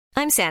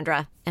I'm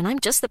Sandra, and I'm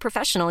just the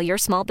professional your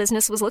small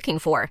business was looking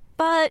for.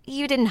 But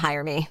you didn't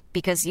hire me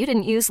because you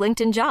didn't use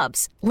LinkedIn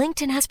Jobs.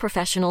 LinkedIn has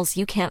professionals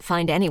you can't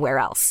find anywhere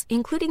else,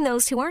 including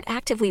those who aren't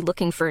actively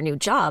looking for a new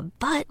job,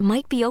 but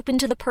might be open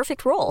to the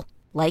perfect role,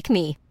 like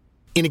me.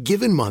 In a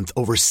given month,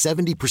 over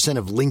 70%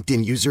 of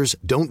LinkedIn users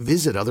don't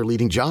visit other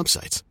leading job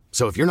sites.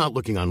 So if you're not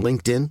looking on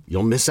LinkedIn,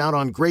 you'll miss out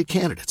on great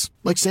candidates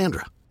like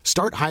Sandra.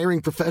 Start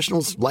hiring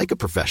professionals like a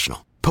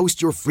professional.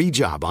 Post your free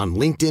job on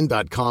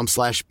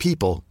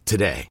linkedin.com/people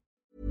today.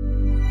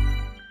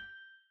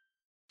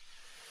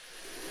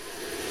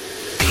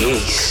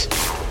 Peace.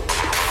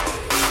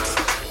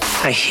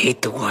 I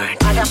hate the word.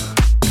 I got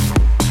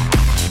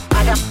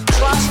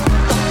trust the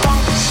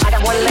funk. I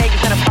got one leg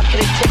and a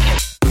bucket of chicken.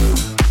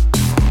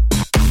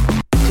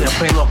 Dude, I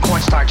put a little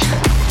cornstarch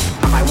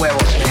on my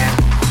huevos, man.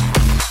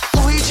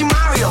 Luigi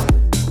Mario.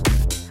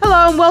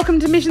 Hello and welcome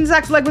to Mish and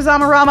Zach's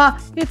Leguizamo Rama.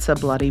 It's a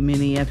bloody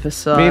mini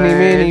episode.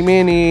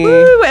 Mini.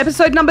 Woo!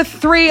 Episode number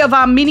 3 of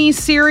our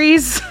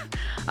mini-series.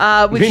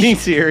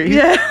 Mini-series?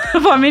 Yeah,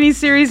 of our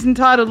mini-series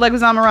entitled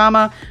Leguizamo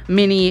Rama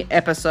Mini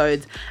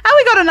Episodes. And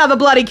we got another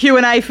bloody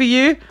Q&A for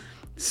you.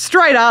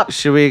 Straight up.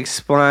 Should we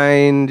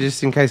explain,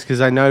 just in case,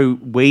 because I know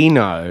we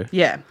know.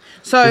 Yeah.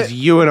 So Because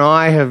you and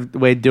I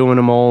we're doing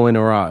them all in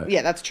a row.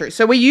 yeah, that's true.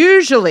 So we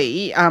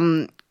usually,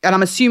 and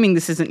I'm assuming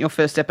this isn't your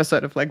first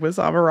episode of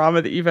Leguizamo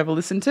Rama that you've ever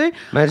listened to.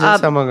 Imagine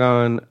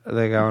someone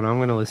they're going, I'm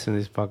going to listen to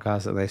this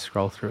podcast, and they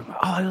scroll through. Oh,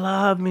 I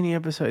love mini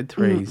episode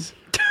 3s.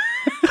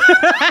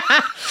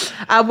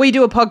 We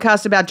do a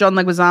podcast about John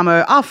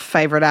Leguizamo, our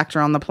favourite actor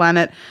on the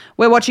planet.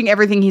 We're watching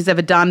everything he's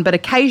ever done, but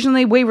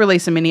occasionally we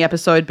release a mini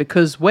episode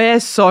because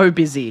we're so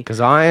busy. Because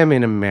I am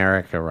in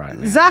America right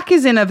now. Zach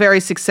is in a very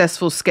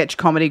successful sketch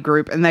comedy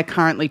group and they're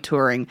currently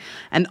touring.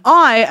 And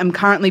I am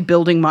currently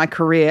building my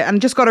career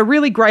and just got a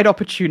really great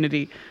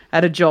opportunity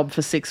at a job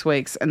for 6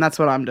 weeks, and that's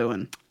what I'm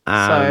doing.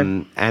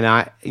 And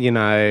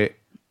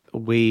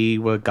we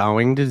were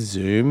going to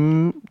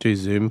do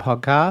Zoom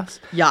podcasts.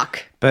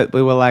 Yuck. But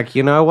we were like,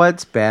 you know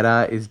what's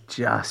better is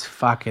just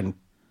fucking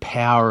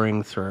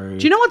powering through.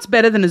 Do you know what's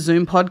better than a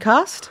Zoom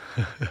podcast?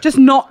 Just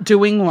not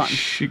doing one.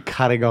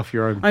 Cutting off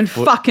your own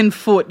foot. Fucking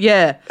foot,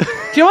 yeah. Do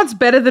you know what's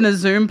better than a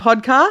Zoom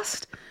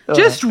podcast?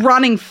 Just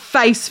running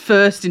face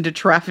first into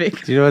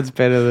traffic. Do you know what's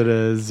better than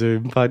a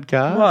Zoom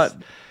podcast? What?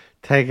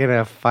 Taking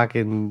a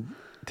fucking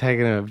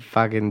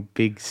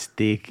big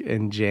stick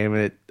and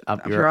jamming it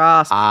up your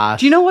ass.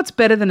 Do you know what's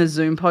better than a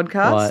Zoom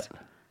podcast? What?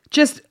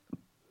 Just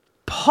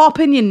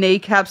popping your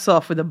kneecaps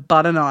off with a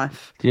butter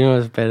knife. Do you know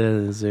what's better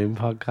than a Zoom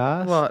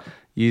podcast? What?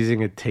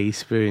 Using a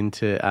teaspoon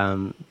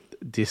to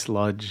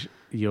dislodge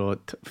your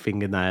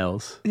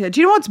fingernails. Yeah.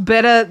 Do you know what's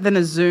better than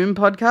a Zoom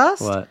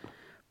podcast? What?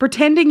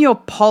 Pretending you're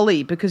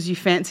poly because you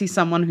fancy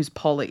someone who's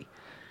poly.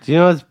 Do you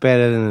know what's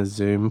better than a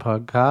Zoom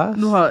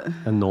podcast? What?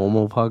 A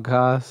normal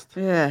podcast.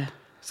 Yeah.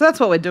 So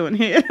that's what we're doing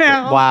here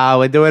now. Wow,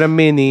 we're doing a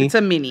mini. It's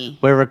a mini.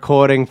 We're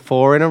recording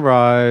 4 in a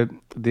row.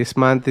 This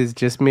month is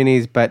just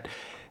minis, but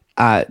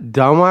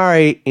don't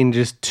worry. In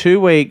just 2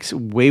 weeks,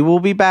 we will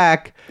be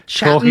back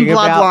talking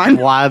about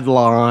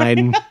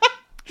Bloodline.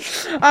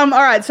 All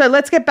right, so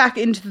let's get back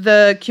into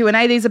the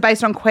Q&A. These are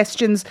based on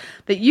questions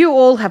that you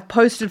all have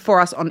posted for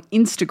us on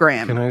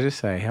Instagram. Can I just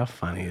say, how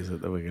funny is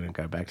it that we're going to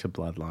go back to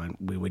Bloodline?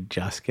 We were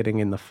just getting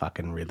in the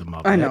fucking rhythm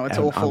of it. I know, it's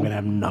awful. I'm going to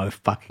have no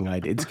fucking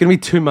idea. It's going to be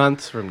 2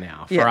 months from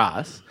now for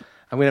us.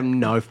 I'm going to have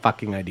no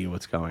fucking idea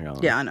what's going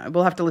on. Yeah, I know.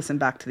 We'll have to listen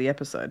back to the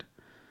episode.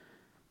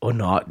 Or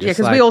not. Just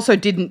because we also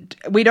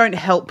we don't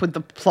help with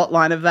the plot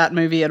line of that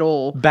movie at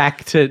all.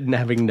 Back to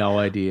having no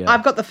idea.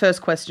 I've got the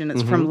first question.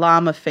 It's from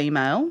Llama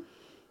Female.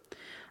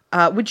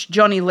 Which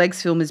Johnny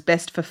Legs film is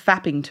best for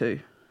fapping to?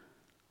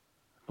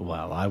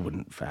 Well, I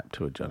wouldn't fap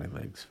to a Johnny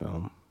Legs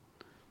film.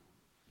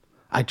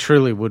 I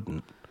truly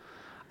wouldn't.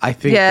 I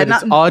think that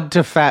it's odd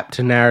to fap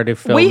to narrative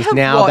films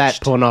now that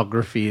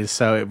pornography is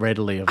so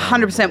readily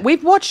available. 100%.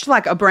 We've watched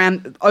like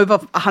over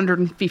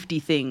 150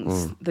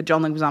 things that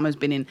John Leguizamo's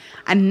been in,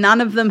 and none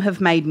of them have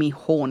made me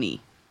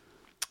horny.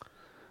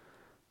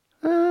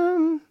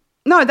 No,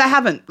 they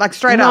haven't. Like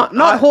straight up,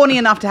 not horny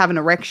enough to have an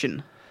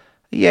erection.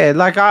 Yeah,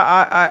 like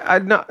I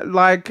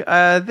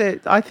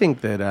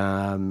think that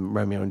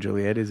Romeo and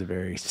Juliet is a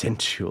very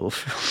sensual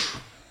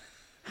film.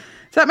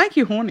 Does that make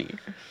you horny?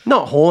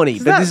 Not horny,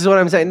 but this is what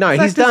I'm saying. No,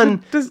 he's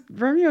done. Does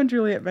Romeo and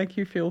Juliet make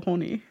you feel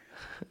horny?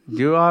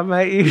 Do I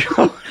make you?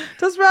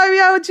 Does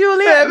Romeo and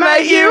Juliet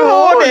make you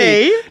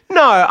horny?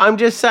 No, I'm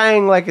just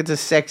saying like it's a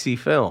sexy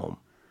film.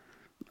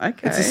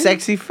 Okay. It's a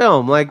sexy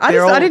film. Like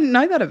I didn't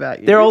know that about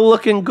you. They're all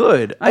looking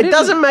good. It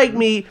doesn't make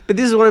me, but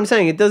this is what I'm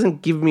saying. It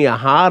doesn't give me a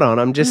hard on.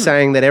 I'm just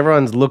saying that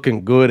everyone's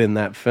looking good in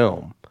that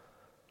film.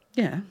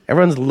 Yeah.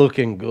 Everyone's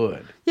looking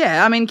good.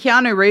 Yeah, I mean,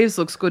 Keanu Reeves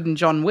looks good in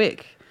John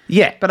Wick.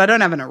 Yeah. But I don't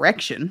have an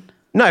erection.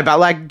 No, but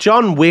like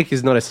John Wick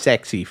is not a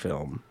sexy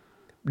film.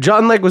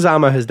 John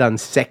Leguizamo has done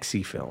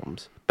sexy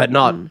films, but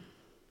not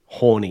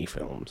horny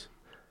films.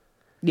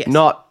 Yes.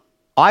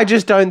 I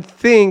just don't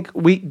think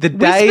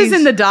Whispers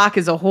in the Dark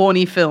is a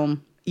horny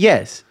film.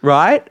 Yes,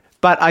 right?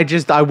 But I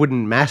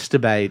wouldn't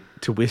masturbate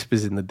to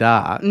Whispers in the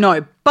Dark.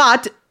 No,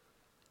 but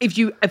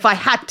if I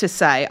had to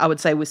say, I would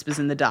say Whispers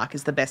in the Dark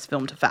is the best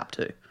film to fap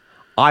to.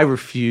 I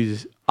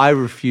refuse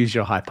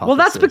your hypothesis. Well,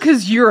 that's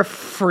because you're a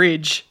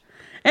fridge.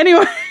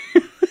 Anyway.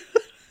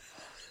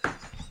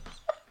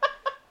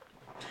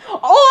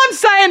 All I'm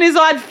saying is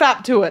I'd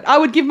fap to it. I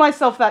would give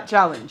myself that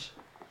challenge.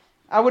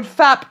 I would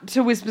fap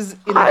to Whispers in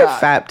the Dark. I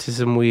fap to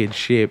some weird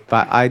shit,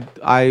 but I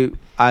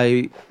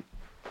don't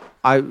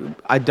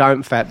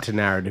fap to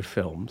narrative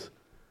films.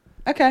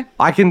 Okay.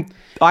 I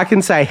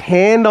can say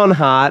hand on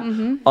heart,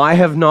 I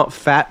have not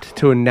fapped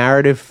to a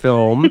narrative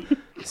film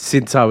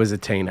since I was a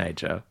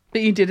teenager.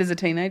 But you did as a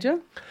teenager?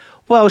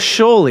 Well,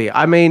 surely.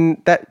 I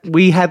mean, that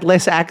we had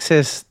less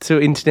access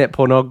to internet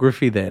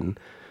pornography then.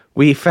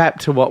 We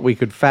fapped to what we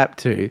could fap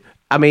to.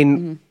 I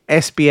mean,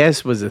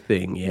 SBS was a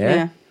thing,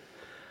 yeah?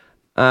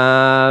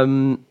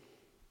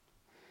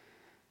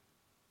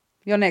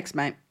 You're next,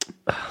 mate.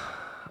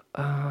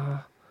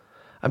 I'm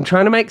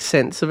trying to make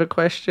sense of a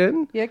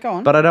question. Yeah, go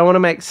on. But I don't want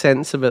to make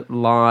sense of it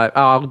live.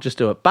 Oh, I'll just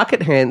do it.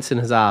 Bucket Hansen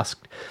has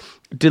asked,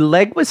 do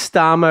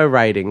Leguizamo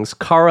ratings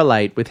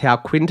correlate with how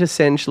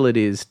quintessential it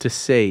is to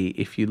see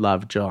if you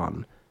love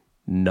John?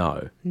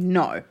 No.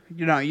 No,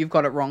 you've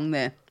got it wrong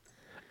there.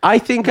 I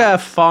think a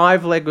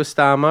 5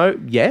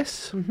 Leguizamo,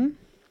 yes. Mm-hmm.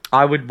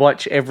 I would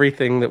watch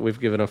everything that we've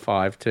given a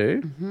 5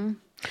 to. Mm-hmm.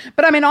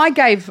 But I mean, I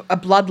gave a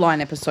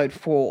Bloodline episode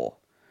 4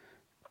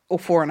 or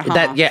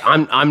 4.5.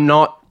 I'm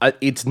not.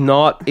 It's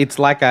not. It's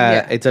like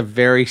a. Yeah. It's a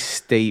very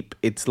steep.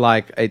 It's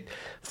like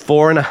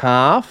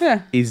 4.5.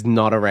 Yeah. Is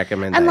not a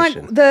recommendation. And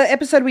like the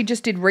episode we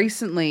just did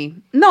recently.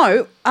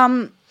 No.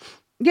 The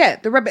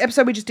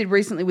episode we just did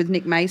recently with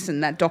Nick Mason,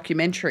 that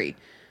documentary.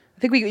 I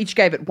think we each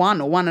gave it 1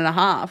 or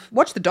 1.5.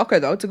 Watch the doco,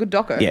 though. It's a good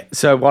doco. Yeah.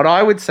 So what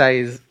I would say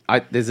is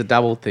there's a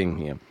double thing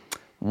here.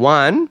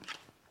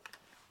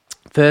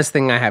 First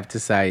thing I have to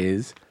say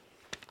is,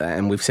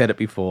 and we've said it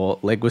before,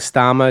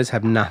 Leguizamos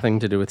have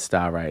nothing to do with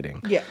star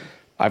rating. Yeah.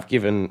 I've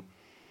given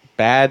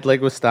bad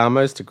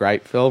Leguizamos to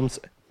great films,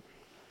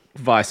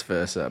 vice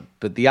versa.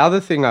 But the other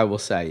thing I will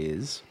say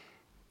is,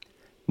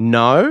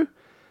 no,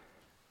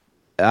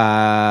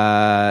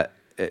 it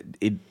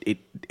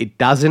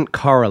doesn't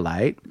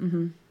correlate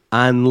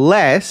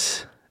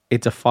unless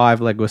it's a 5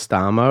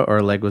 Leguizamo or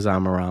a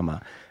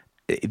Leguizamo-rama.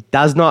 It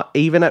does not,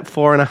 even at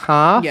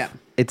 4.5,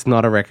 it's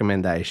not a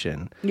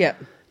recommendation. Yeah.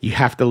 You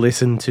have to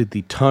listen to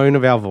the tone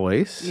of our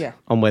voice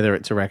on whether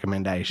it's a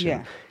recommendation.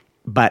 Yeah.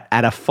 But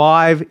at a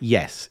 5,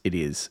 yes, it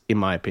is, in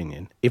my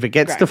opinion. If it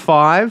gets to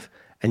 5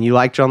 and you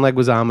like John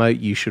Leguizamo,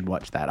 you should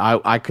watch that.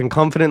 I can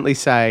confidently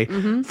say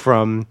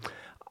from...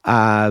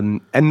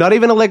 and not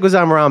even a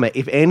Leguizamo-rama.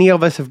 If any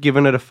of us have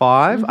given it a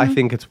 5, I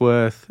think it's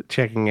worth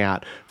checking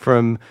out.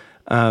 From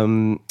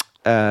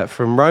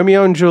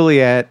Romeo and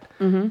Juliet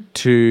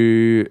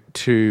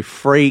to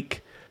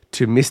Freak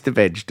to Mr.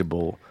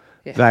 Vegetable,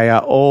 they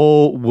are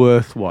all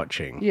worth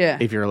watching. Yeah,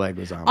 if you're a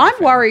Leguizamo I'm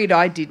fan. Worried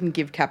I didn't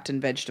give Captain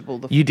Vegetable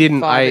the. You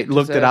didn't. 5 I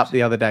looked it up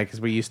the other day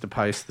because we used to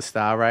post the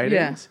star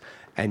ratings. Yeah.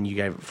 And you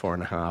gave it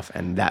 4.5,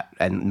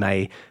 and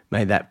may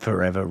that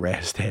forever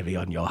rest heavy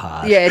on your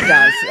heart. Yeah, it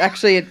does.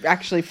 It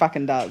actually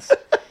fucking does.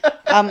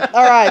 All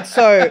right,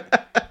 so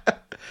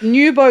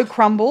Newbo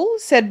Crumble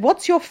said,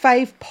 "What's your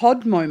fave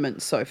pod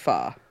moment so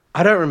far?"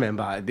 I don't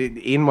remember.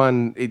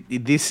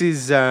 This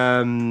is.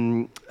 I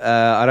don't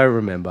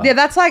remember. Yeah,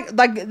 that's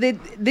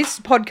this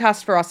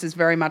podcast for us is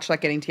very much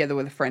like getting together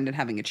with a friend and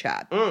having a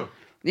chat. You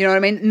know what I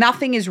mean?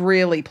 Nothing is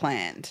really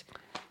planned.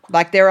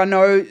 Like, there are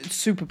no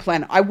super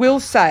plan. I will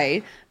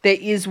say there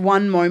is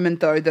one moment,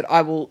 though, that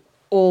I will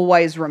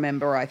always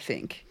remember, I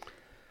think.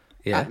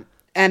 Yeah.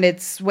 And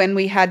it's when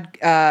we had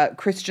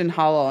Christian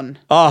Hull on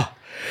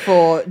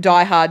for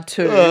Die Hard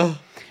 2.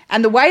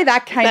 And the way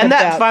that came about... And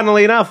that,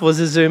 funnily enough, was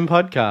a Zoom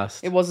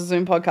podcast. It was a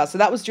Zoom podcast. So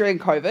that was during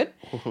COVID.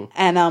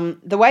 And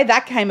the way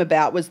that came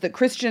about was that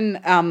Christian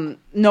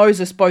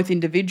knows us both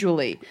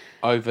individually.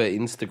 Over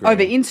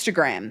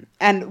Instagram.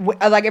 And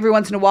like every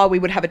once in a while we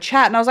would have a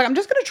chat. And I was like, I'm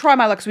just going to try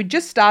my luck. So we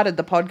just started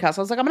the podcast.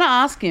 I was like, I'm going to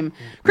ask him.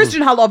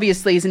 Christian Hull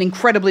obviously is an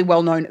incredibly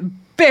well-known,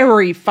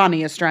 very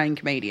funny Australian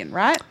comedian,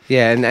 right?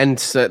 Yeah, and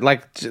so,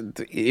 like,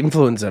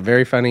 influencer,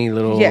 very funny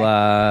little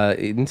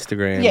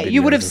Instagram. Yeah,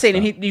 you would have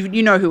seen him.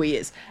 You know who he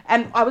is.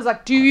 And I was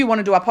like, do you want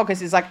to do our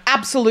podcast? He's like,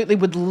 absolutely,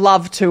 would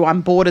love to.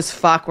 I'm bored as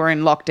fuck. We're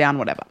in lockdown,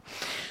 whatever.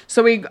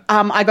 So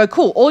I go,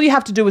 cool. All you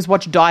have to do is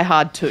watch Die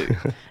Hard 2.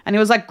 And he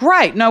was like,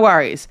 great, no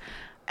worries.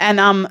 And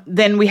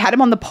then we had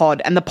him on the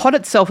pod, and the pod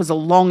itself is a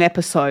long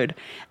episode.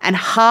 And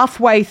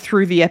halfway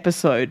through the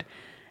episode,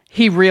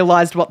 he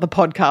realised what the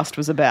podcast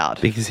was about.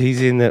 Because he's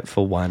in it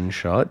for one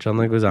shot. John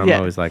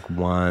Leguizamo is like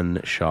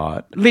one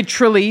shot.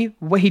 Literally,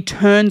 where he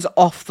turns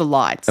off the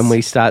lights. And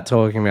we start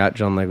talking about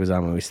John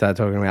Leguizamo. We start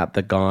talking about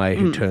the guy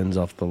who turns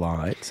off the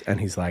lights. And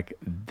he's like,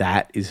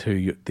 that is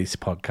who this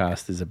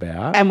podcast is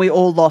about. And we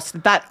all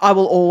lost that. I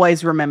will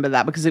always remember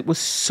that because it was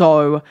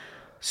so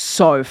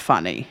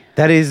funny.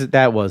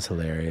 That was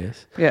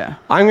hilarious. Yeah.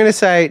 I'm going to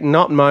say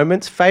not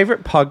moments.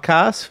 Favorite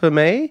podcast for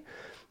me.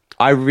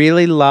 I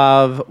really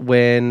love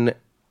when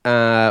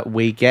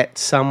we get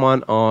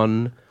someone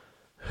on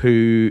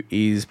who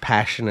is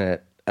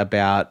passionate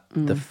about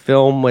the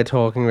film we're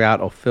talking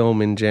about or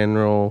film in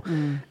general.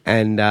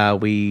 And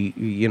because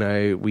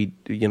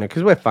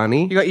we're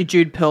funny. You got your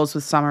Jude Pearls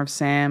with Summer of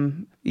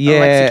Sam.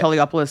 Yeah. Alexi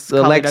Toliopoulos,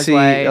 Carlito's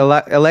Way.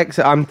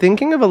 Alexa, I'm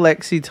thinking of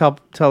Alexi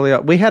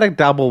Toliopoulos. We had a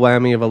double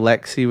whammy of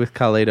Alexi with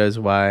Carlito's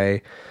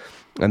Way.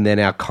 And then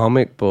our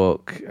comic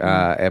book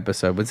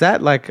episode. Was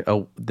that like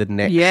the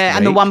next Yeah, week?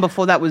 and the one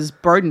before that was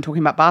Broden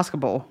talking about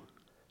basketball.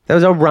 There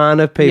was a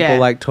run of people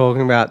like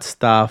talking about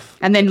stuff.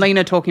 And then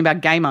Lena talking about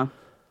Gamer.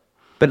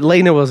 But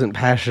Lena wasn't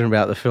passionate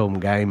about the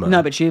film Gamer.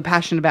 No, but she was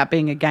passionate about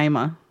being a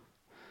gamer.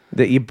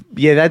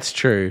 That's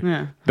true.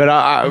 Yeah. But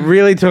I'm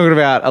really talking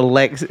about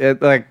Alex,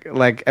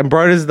 and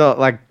Broder's not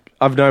like,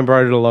 I've known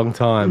Broder a long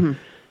time.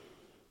 Mm-hmm.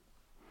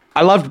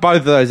 I loved both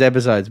of those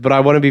episodes, but I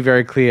want to be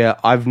very clear.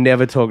 I've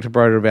never talked to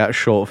Broder about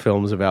short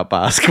films about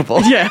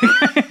basketball. Yeah.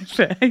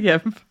 Yeah.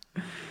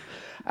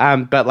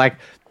 But like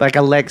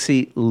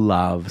Alexi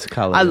loves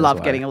Colour. I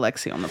love getting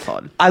Alexi on the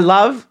pod. I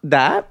love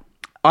that.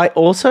 I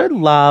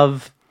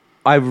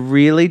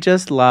really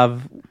just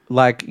love,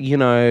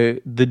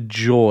 the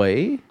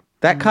joy.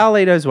 That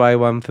Carlito's Way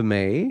one for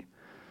me,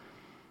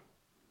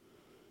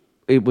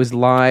 it was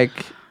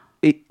like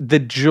the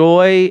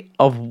joy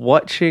of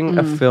watching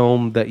a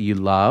film that you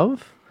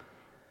love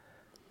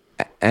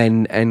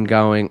and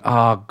going,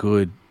 oh,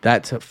 good,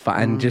 that's a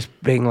fun, and just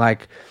being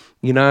like,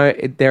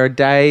 there are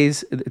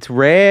days, it's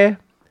rare,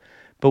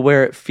 but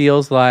where it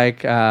feels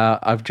like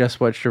I've just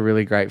watched a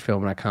really great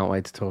film and I can't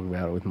wait to talk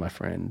about it with my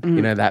friend.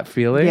 You know that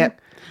feeling? Yep.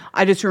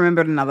 I just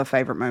remembered another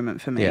favourite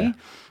moment for me. Yeah.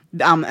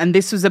 And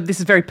this is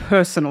very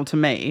personal to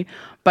me,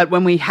 but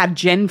when we had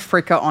Jen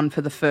Fricker on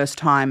for the first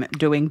time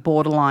doing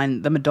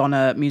Borderline, the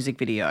Madonna music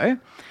video,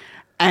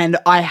 and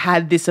I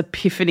had this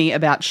epiphany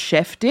about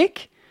Chef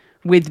Dick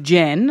with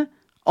Jen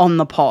on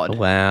the pod.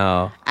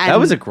 Wow. And that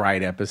was a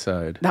great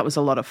episode. That was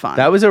a lot of fun.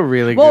 That was a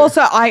really well, good...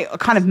 also, I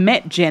kind of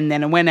met Jen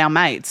then and we're now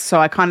mates,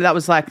 so that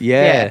was like,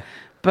 yeah.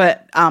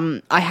 But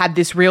I had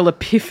this real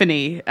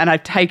epiphany and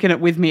I've taken it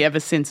with me ever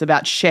since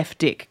about Chef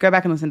Dick. Go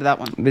back and listen to that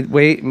one. But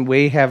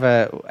we have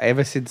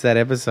ever since that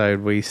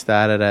episode, we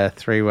started a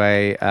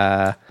three-way...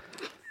 yeah,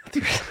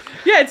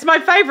 it's my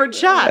favourite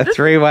chat. A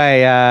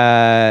three-way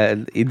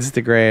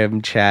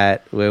Instagram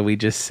chat where we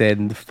just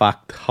send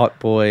fucked hot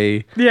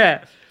boy...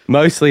 Yeah.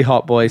 Mostly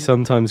hot boy,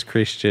 sometimes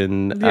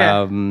Christian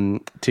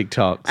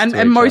TikToks.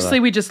 And mostly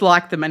we just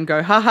like them and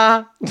go,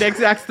 haha,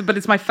 next, but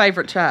it's my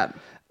favourite chat.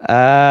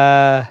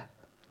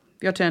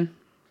 Your turn.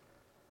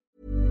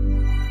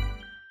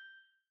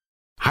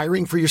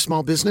 Hiring for your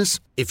small business?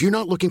 If you're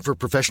not looking for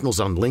professionals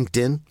on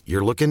LinkedIn,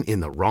 you're looking in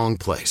the wrong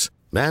place.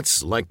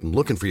 That's like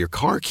looking for your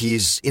car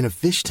keys in a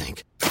fish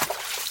tank.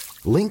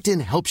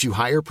 LinkedIn helps you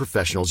hire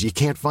professionals you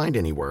can't find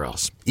anywhere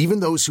else, even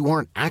those who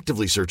aren't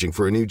actively searching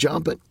for a new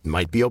job but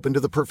might be open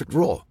to the perfect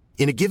role.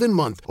 In a given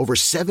month, over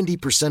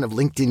 70% of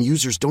LinkedIn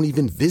users don't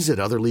even visit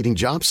other leading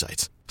job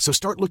sites. So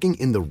start looking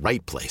in the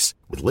right place.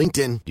 With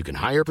LinkedIn, you can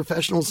hire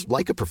professionals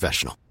like a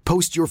professional.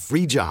 Post your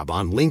free job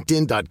on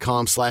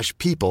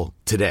linkedin.com/people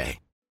today.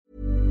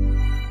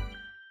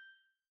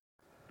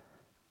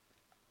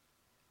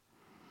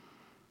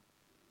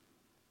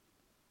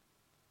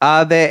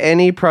 Are there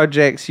any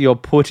projects you're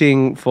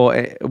putting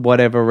for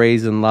whatever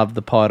reason love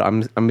the pod?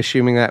 I'm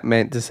assuming that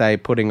meant to say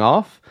putting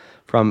off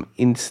from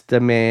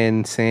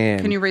Instaman Sam.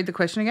 Can you read the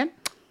question again?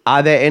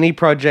 Are there any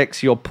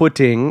projects you're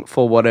putting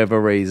for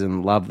whatever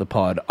reason love the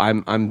pod?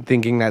 I'm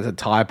thinking that's a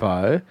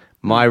typo.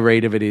 My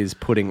read of it is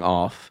putting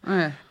off.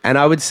 Yeah. And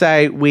I would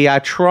say we are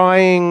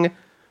trying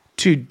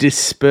to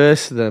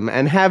disperse them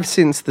and have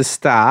since the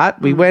start.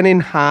 We went in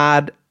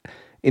hard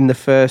in the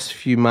first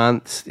few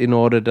months in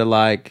order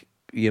to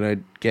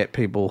get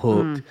people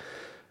hooked.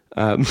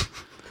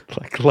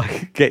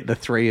 Like get the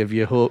three of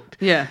you hooked.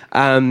 Yeah.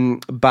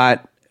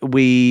 But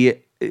we,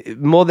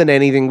 more than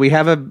anything, we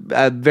have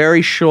a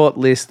very short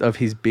list of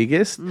his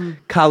biggest.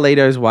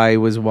 Carlito's Way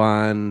was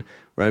one.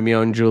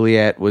 Romeo and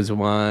Juliet was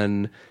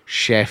one.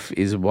 Chef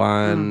is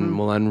one.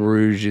 Moulin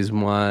Rouge is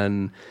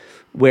one.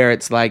 Where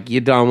it's like you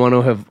don't want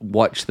to have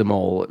watched them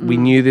all. We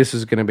knew this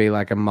was going to be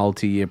like a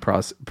multi-year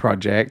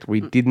project.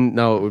 We didn't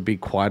know it would be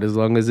quite as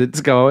long as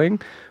it's going.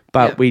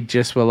 But we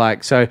just were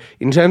like, so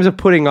in terms of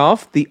putting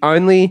off,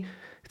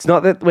 it's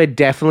not that we're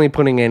definitely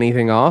putting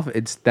anything off.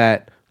 It's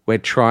that we're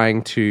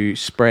trying to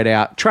spread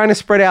out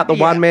the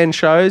one-man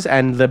shows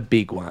and the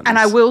big ones. And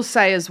I will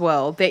say as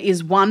well, there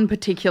is one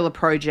particular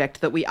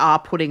project that we are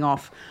putting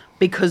off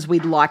because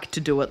we'd like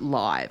to do it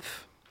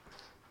live.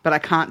 But I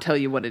can't tell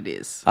you what it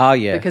is. Oh,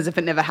 yeah. Because if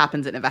it never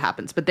happens, it never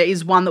happens. But there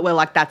is one that we're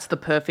like, that's the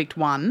perfect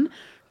one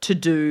to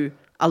do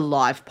a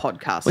live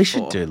podcast We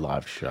should do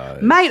live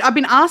shows. Mate, I've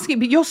been asking,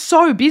 but you're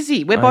so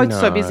busy. We're both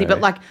so busy.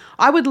 But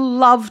I would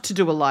love to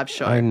do a live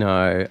show. I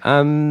know.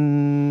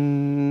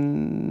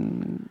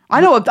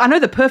 I know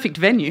the perfect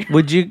venue.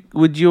 Would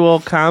you all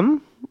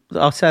come?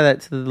 I'll say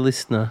that to the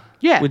listener.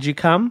 Yeah. Would you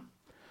come?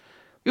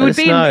 It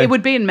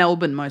would be in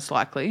Melbourne most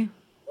likely.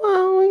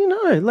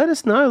 Well, let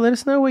us know. Let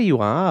us know where you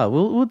are.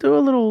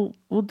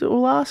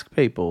 We'll ask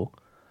people.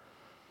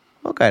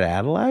 I'll go to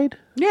Adelaide.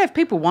 Yeah, if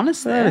people want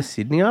us there.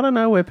 Sydney. I don't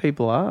know where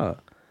people are.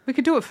 We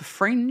could do it for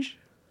Fringe.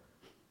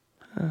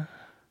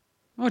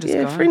 Or just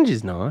go. Fringe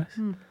is nice.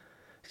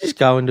 Just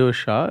go and do a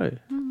show.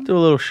 Do a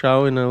little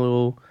show in a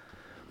little...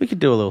 We could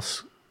do a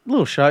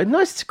little show.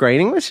 Nice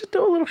screening. Let's just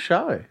do a little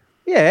show.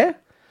 Yeah.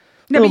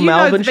 No, but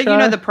Melbourne show. You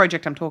know the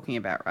project I'm talking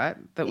about, right?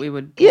 That we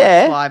would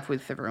watch live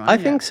with everyone. I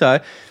think so.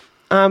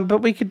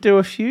 But we could do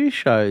a few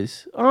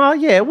shows. Oh,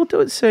 yeah, we'll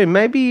do it soon.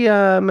 Maybe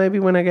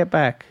when I get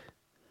back.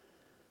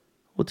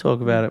 We'll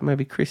talk about it.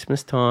 Maybe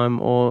Christmas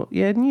time or,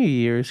 New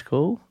Year is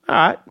cool. All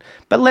right.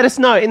 But let us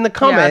know in the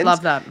comments. Yeah, I'd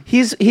love that.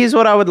 Here's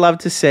what I would love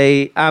to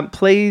see.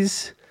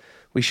 Please,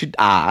 we should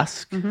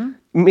ask.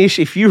 Mish,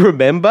 if you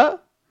remember,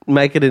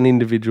 make it an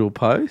individual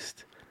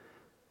post.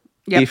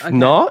 Yep, if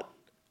not,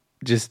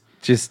 just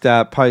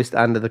post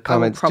under the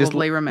comments. I will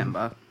probably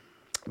remember.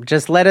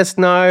 Just let us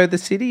know the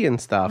city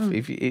and stuff,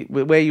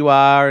 where you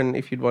are and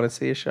if you'd want to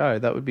see a show.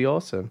 That would be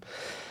awesome.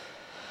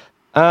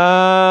 Your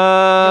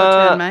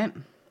turn, mate.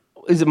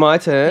 Is it my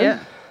turn? Yeah.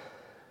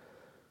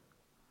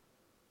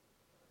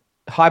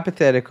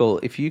 Hypothetical,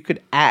 if you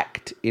could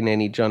act in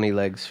any Johnny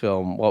Legs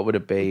film, what would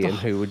it be and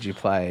who would you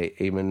play?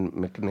 Eamon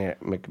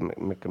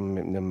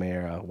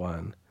McNamara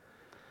one.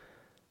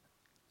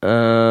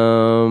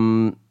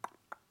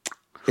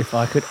 If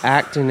I could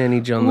act in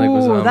any John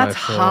Leguizamo that's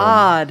film,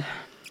 hard.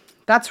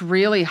 That's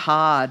really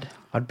hard.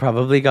 I'd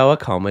probably go a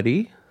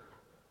comedy.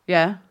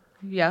 Yeah.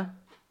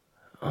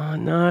 Oh,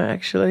 no,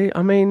 actually.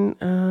 I mean,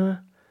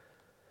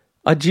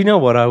 do you know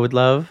what I would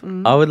love?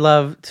 I would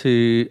love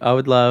to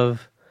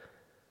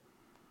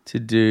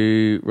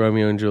do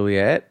Romeo and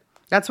Juliet.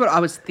 That's what I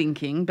was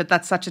thinking, but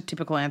that's such a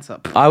typical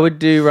answer. I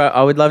would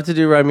love to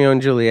do Romeo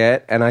and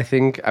Juliet, and I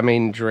think,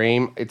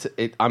 Dream.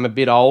 I'm a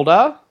bit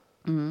older,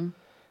 and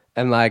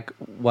like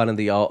one of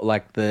the old,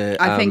 like the.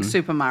 I think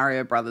Super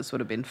Mario Brothers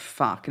would have been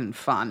fucking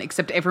fun,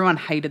 except everyone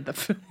hated the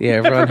film. Yeah,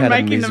 everyone had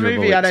making a miserable the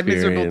movie had a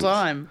experience. miserable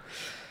time.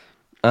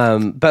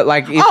 But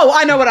like,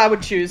 I know what I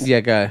would choose. Yeah,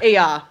 go.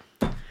 ER.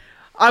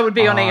 I would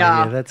be on ER.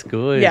 Yeah, that's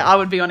good. Yeah, I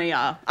would be on ER.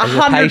 100%. As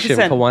a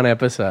patient for one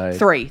episode.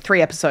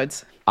 Three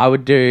episodes. I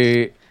would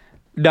do.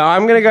 No,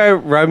 I'm going to go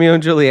Romeo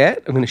and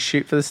Juliet. I'm going to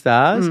shoot for the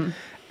stars.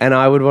 And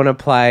I would want to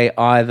play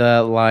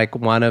either like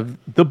one of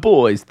the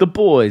boys,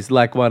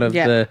 like one of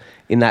the,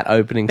 in that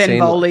opening scene.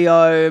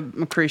 Benvolio,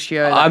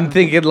 Mercutio. I'm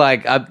thinking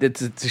like,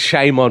 it's a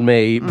shame on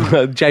me.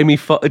 Jamie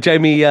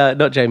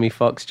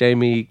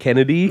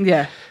Kennedy.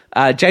 Yeah.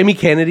 Jamie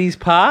Kennedy's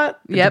part,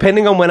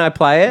 depending on when I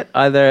play it,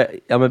 either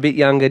I'm a bit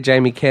younger,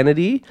 Jamie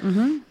Kennedy,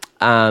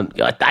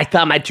 I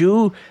thought my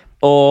Jew,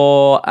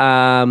 or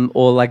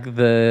like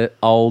the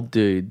old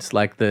dudes,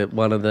 like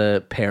one of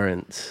the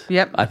parents.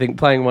 Yep. I think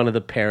playing one of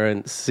the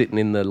parents sitting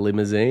in the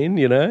limousine,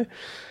 those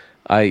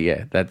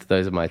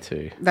are my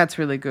two. That's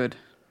really good.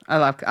 I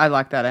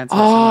like that answer.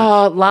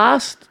 Oh,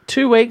 last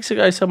 2 weeks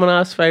ago, someone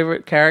asked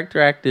favorite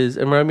character actors,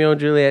 and Romeo and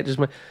Juliet just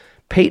went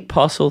Pete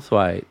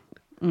Postlethwaite.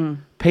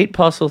 Pete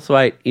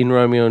Postlethwaite in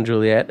Romeo and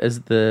Juliet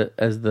as the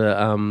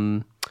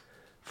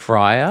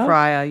friar.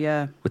 Friar,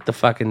 yeah. With the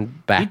fucking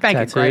back You'd make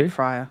tattoo. a great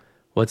friar.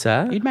 What's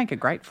that? You'd make a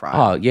great friar.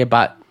 Oh, yeah,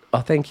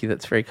 thank you.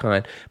 That's very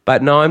kind.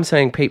 But no, I'm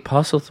saying Pete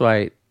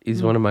Postlethwaite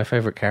is one of my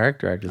favourite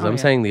character actors. I'm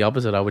saying the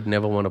opposite. I would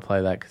never want to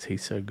play that because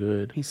he's so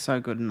good. He's so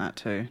good in that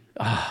too.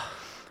 I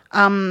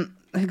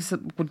think this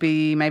would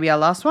be maybe our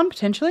last one,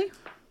 potentially.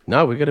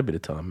 No, we got a bit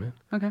of time, man.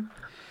 Okay.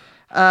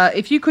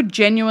 If you could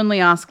genuinely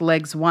ask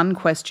Legs one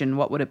question,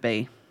 what would it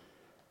be?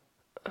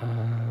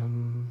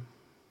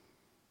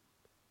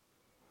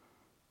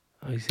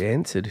 He's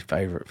answered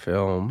favourite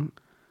film.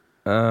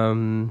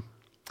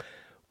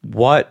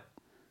 What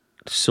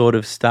sort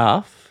of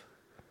stuff?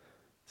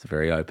 It's a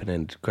very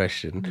open-ended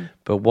question.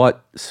 But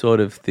what sort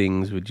of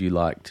things would you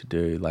like to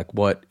do? Like,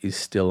 what is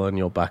still on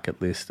your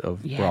bucket list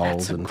of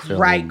roles and films?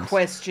 Great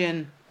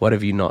question. What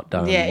have you not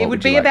done? Yeah, it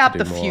would be about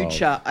the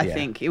future, I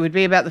think. It would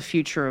be about the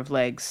future of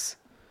Legs.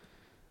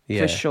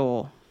 For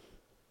sure.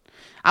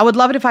 I would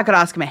love it if I could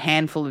ask him a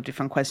handful of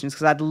different questions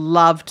because I'd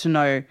love to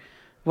know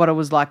what it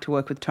was like to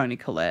work with Toni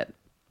Collette.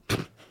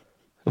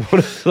 What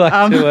it's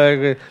like to work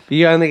with. But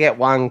you only get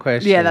one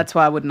question. Yeah, that's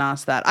why I wouldn't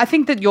ask that. I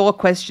think that your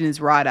question is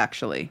right,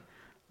 actually.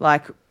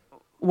 Like,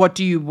 what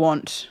do you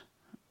want?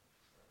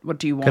 What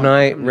do you want? Can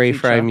I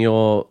reframe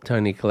your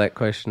Toni Collette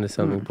question to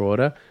something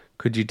broader?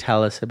 Could you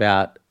tell us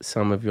about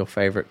some of your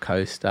favourite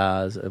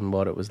co-stars and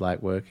what it was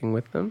like working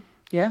with them?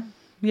 Yeah.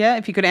 Yeah,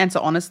 if you could answer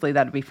honestly,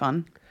 that'd be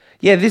fun.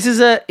 Yeah, this is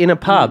in a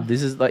pub.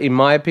 This is, like, in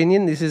my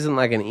opinion, this isn't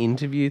like an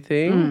interview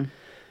thing.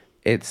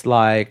 It's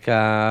like...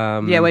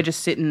 we're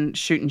just sitting,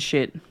 shooting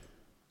shit.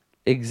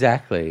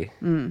 Exactly.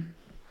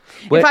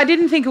 If I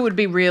didn't think it would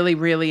be really,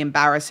 really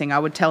embarrassing, I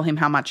would tell him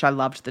how much I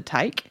loved the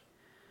take.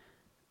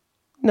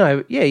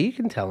 No, yeah, you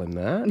can tell him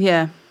that.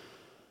 Yeah.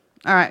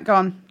 All right, go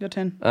on. Your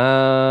turn.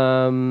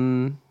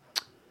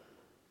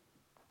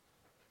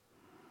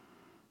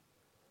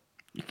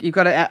 You've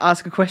got to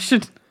ask a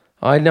question.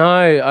 I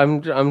know.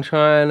 I'm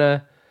trying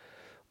to...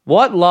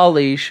 What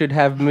lolly should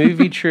have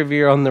movie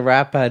trivia on the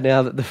wrapper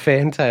now that the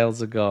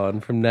fantails are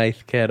gone from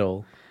Nath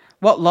Kettle?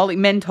 What lolly?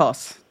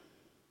 Mentos.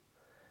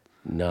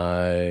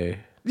 No.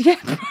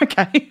 Yeah,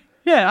 okay.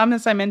 Yeah, I'm going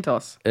to say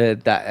Mentos.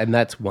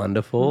 That's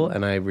wonderful,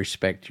 and I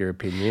respect your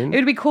opinion. It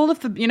would be cool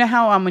if you know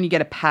how when you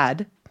get a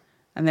pad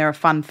and there are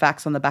fun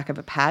facts on the back of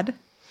a pad?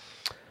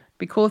 It'd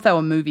be cool if they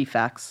were movie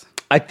facts.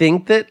 I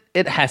think that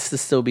it has to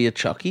still be a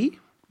chocky.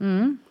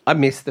 I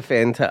miss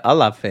the I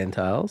love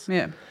fantails.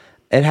 Yeah.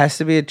 It has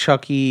to be a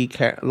chocky,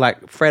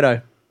 like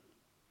Freddo.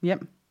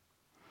 Yep.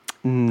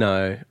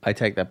 No, I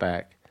take that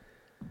back.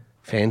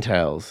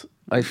 Fantails.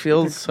 I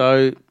feel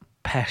so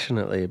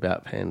passionately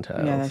about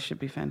fantails. Yeah, they should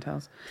be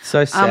fantails.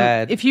 So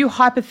sad. If you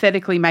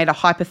hypothetically made a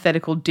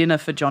hypothetical dinner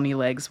for Johnny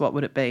Legs, what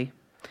would it be?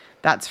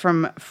 That's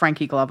from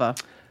Frankie Glover.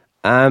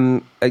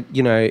 You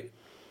know,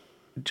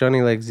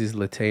 Johnny Legs is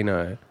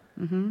Latino.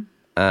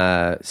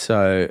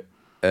 So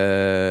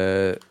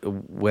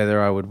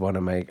whether I would want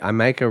to I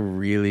make a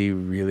really,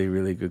 really,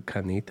 really good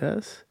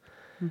carnitas,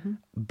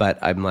 but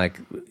I'm like,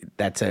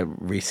 that's a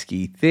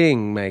risky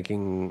thing,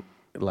 making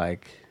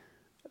like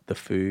the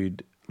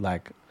food,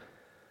 like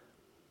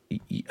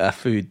a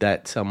food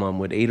that someone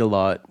would eat a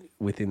lot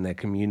within their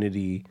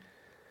community.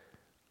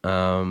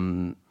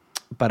 But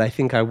I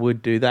think I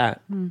would do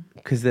that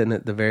because then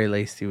at the very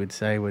least he would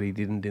say what he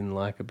didn't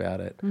like about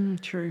it.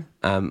 True.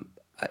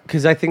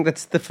 Because I think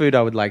that's the food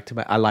I would like to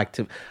make. I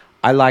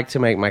like to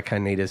make my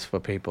carnitas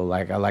for people.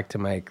 Like I like to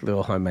make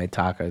little homemade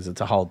tacos.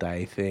 It's a whole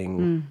day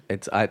thing.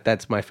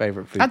 That's my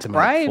favorite food to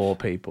make for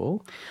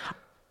people.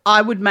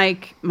 I would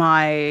make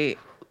I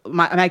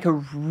make a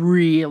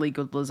really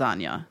good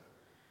lasagna.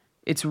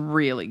 It's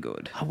really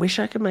good. I wish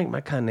I could make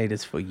my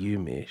carnitas for you,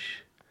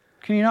 Mish.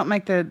 Can you not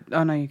make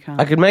oh no, you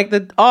can't. I could make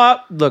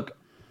look,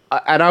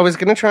 and I was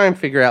going to try and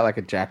figure out like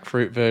a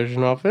jackfruit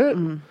version of it.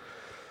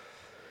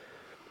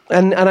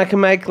 And I can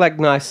make like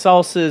nice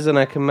salsas, and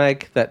I can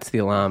make, that's the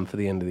alarm for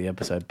the end of the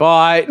episode.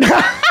 Bye.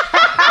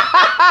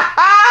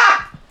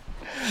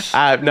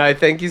 No,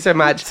 thank you so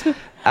much.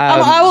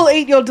 I will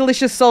eat your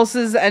delicious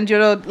salsas and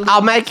your.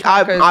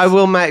 I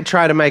will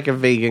try to make a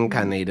vegan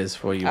carnitas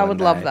for you. I would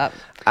love that.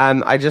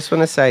 I just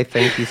want to say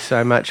thank you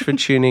so much for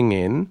tuning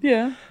in.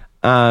 Yeah.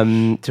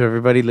 To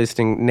everybody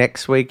listening,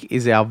 next week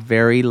is our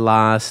very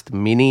last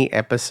mini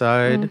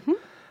episode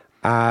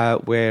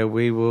where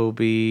we will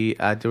be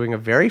doing a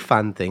very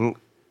fun thing.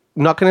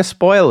 Not going to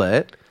spoil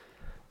it,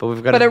 but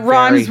we've got. But it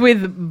rhymes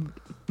with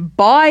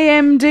by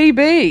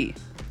MDB.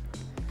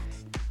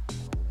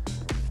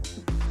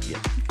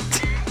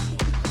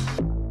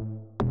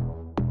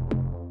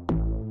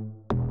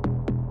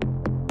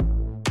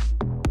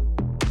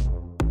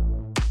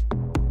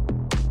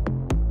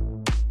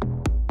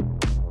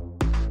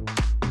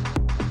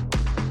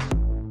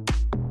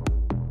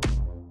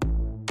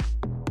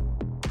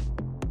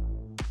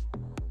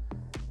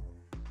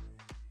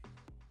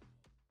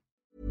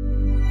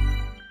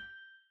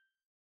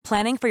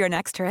 Planning for your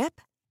next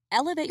trip?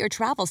 Elevate your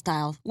travel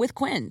style with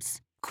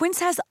Quince. Quince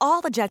has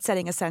all the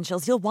jet-setting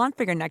essentials you'll want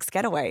for your next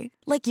getaway,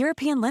 like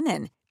European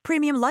linen,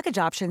 premium luggage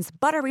options,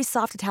 buttery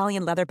soft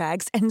Italian leather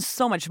bags, and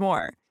so much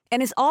more.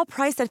 And is all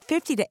priced at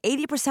 50 to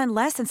 80%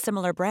 less than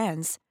similar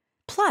brands.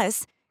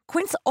 Plus,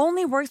 Quince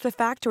only works with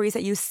factories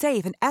that use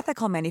safe and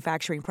ethical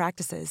manufacturing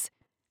practices.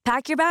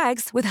 Pack your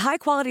bags with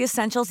high-quality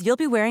essentials you'll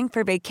be wearing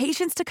for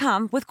vacations to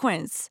come with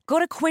Quince. Go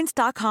to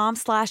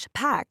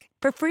quince.com/pack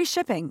for free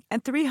shipping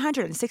and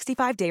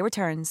 365-day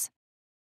returns.